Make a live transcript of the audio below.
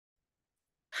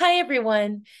Hi,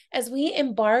 everyone. As we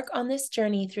embark on this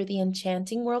journey through the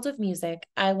enchanting world of music,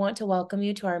 I want to welcome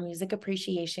you to our music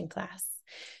appreciation class.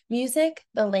 Music,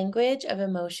 the language of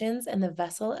emotions and the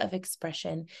vessel of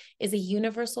expression, is a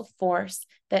universal force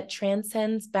that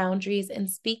transcends boundaries and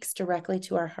speaks directly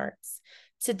to our hearts.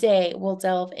 Today, we'll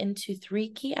delve into three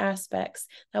key aspects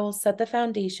that will set the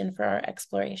foundation for our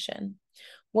exploration.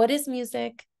 What is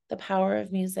music, the power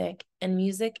of music, and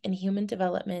music in human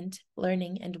development,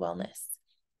 learning, and wellness?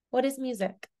 What is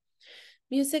music?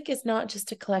 Music is not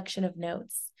just a collection of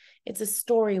notes. It's a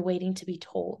story waiting to be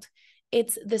told.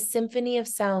 It's the symphony of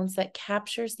sounds that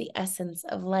captures the essence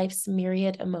of life's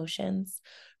myriad emotions.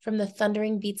 From the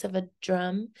thundering beats of a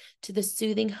drum to the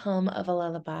soothing hum of a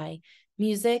lullaby,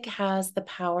 music has the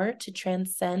power to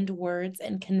transcend words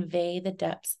and convey the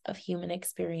depths of human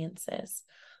experiences.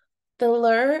 The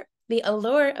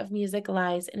allure of music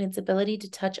lies in its ability to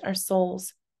touch our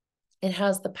souls. It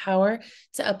has the power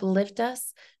to uplift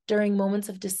us during moments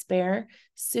of despair,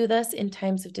 soothe us in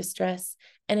times of distress,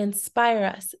 and inspire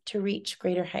us to reach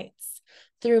greater heights.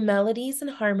 Through melodies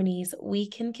and harmonies, we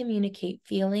can communicate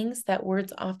feelings that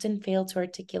words often fail to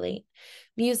articulate.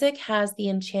 Music has the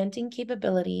enchanting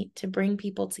capability to bring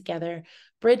people together,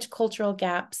 bridge cultural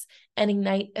gaps, and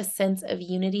ignite a sense of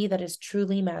unity that is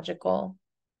truly magical.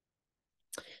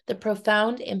 The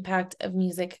profound impact of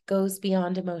music goes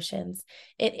beyond emotions.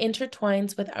 It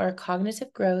intertwines with our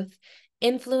cognitive growth,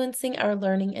 influencing our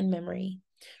learning and memory.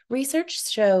 Research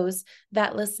shows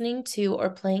that listening to or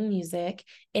playing music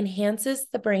enhances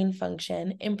the brain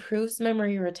function, improves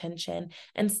memory retention,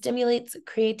 and stimulates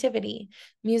creativity.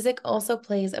 Music also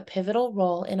plays a pivotal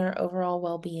role in our overall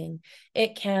well-being.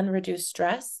 It can reduce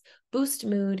stress, boost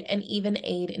mood, and even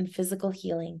aid in physical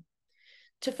healing.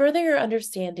 To further your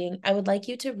understanding, I would like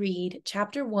you to read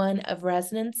Chapter 1 of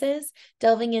Resonances,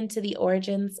 delving into the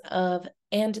origins of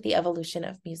and the evolution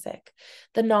of music.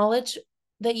 The knowledge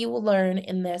that you will learn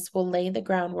in this will lay the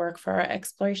groundwork for our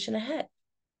exploration ahead.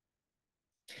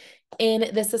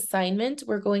 In this assignment,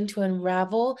 we're going to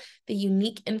unravel the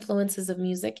unique influences of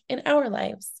music in our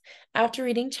lives. After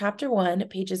reading Chapter 1,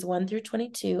 pages 1 through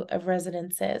 22 of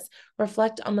Resonances,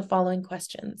 reflect on the following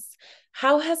questions.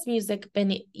 How has music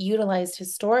been utilized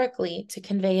historically to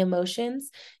convey emotions,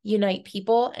 unite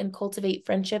people, and cultivate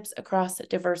friendships across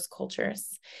diverse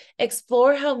cultures?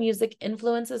 Explore how music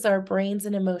influences our brains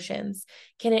and emotions.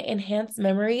 Can it enhance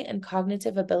memory and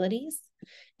cognitive abilities?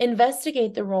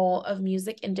 Investigate the role of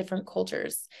music in different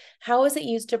cultures. How is it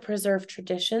used to preserve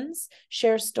traditions,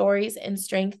 share stories, and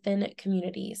strengthen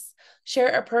communities? Share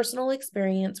a personal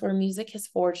experience where music has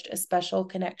forged a special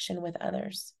connection with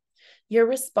others. Your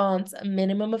response, a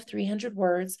minimum of 300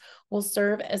 words, will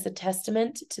serve as a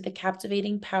testament to the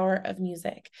captivating power of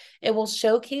music. It will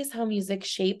showcase how music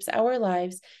shapes our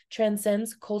lives,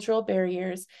 transcends cultural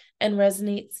barriers, and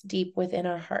resonates deep within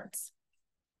our hearts.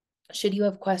 Should you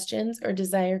have questions or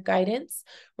desire guidance,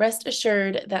 rest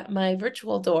assured that my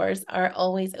virtual doors are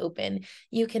always open.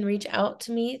 You can reach out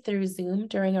to me through Zoom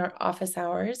during our office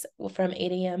hours from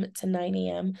 8 a.m. to 9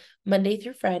 a.m., Monday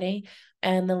through Friday,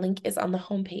 and the link is on the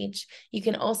homepage. You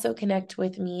can also connect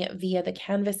with me via the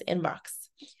Canvas inbox.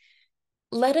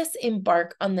 Let us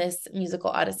embark on this musical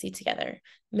odyssey together.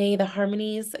 May the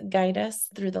harmonies guide us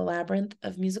through the labyrinth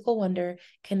of musical wonder,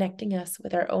 connecting us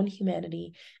with our own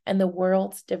humanity and the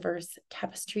world's diverse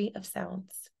tapestry of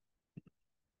sounds.